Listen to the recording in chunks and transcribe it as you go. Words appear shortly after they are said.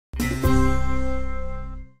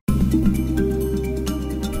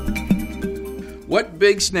What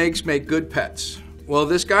big snakes make good pets? Well,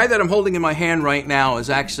 this guy that I'm holding in my hand right now is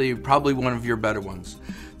actually probably one of your better ones.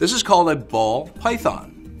 This is called a ball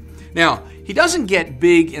python. Now, he doesn't get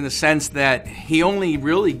big in the sense that he only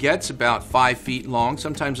really gets about 5 feet long,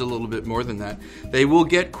 sometimes a little bit more than that. They will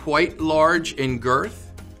get quite large in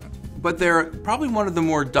girth, but they're probably one of the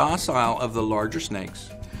more docile of the larger snakes.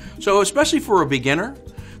 So especially for a beginner,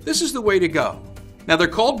 this is the way to go. Now, they're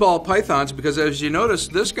called ball pythons because, as you notice,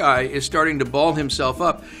 this guy is starting to ball himself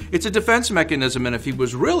up. It's a defense mechanism, and if he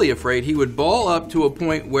was really afraid, he would ball up to a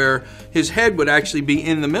point where his head would actually be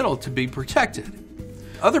in the middle to be protected.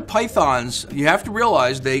 Other pythons, you have to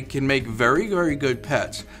realize they can make very, very good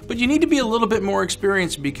pets, but you need to be a little bit more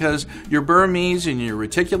experienced because your Burmese and your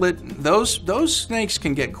reticulated, those snakes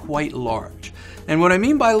can get quite large. And what I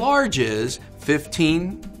mean by large is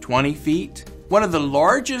 15, 20 feet. One of the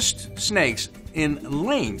largest snakes in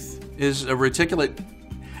length is a reticulate,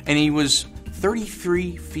 and he was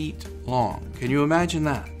 33 feet long. Can you imagine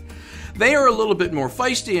that? They are a little bit more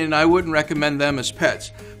feisty, and I wouldn't recommend them as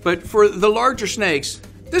pets. But for the larger snakes,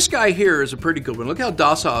 this guy here is a pretty good one. Look how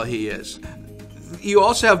docile he is. You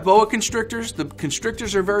also have boa constrictors. The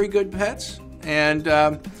constrictors are very good pets, and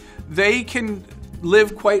they can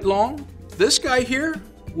live quite long. This guy here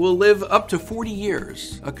will live up to 40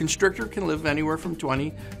 years. A constrictor can live anywhere from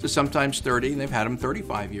 20 to sometimes 30, and they've had them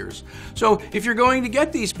 35 years. So if you're going to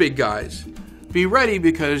get these big guys, be ready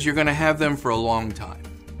because you're going to have them for a long time.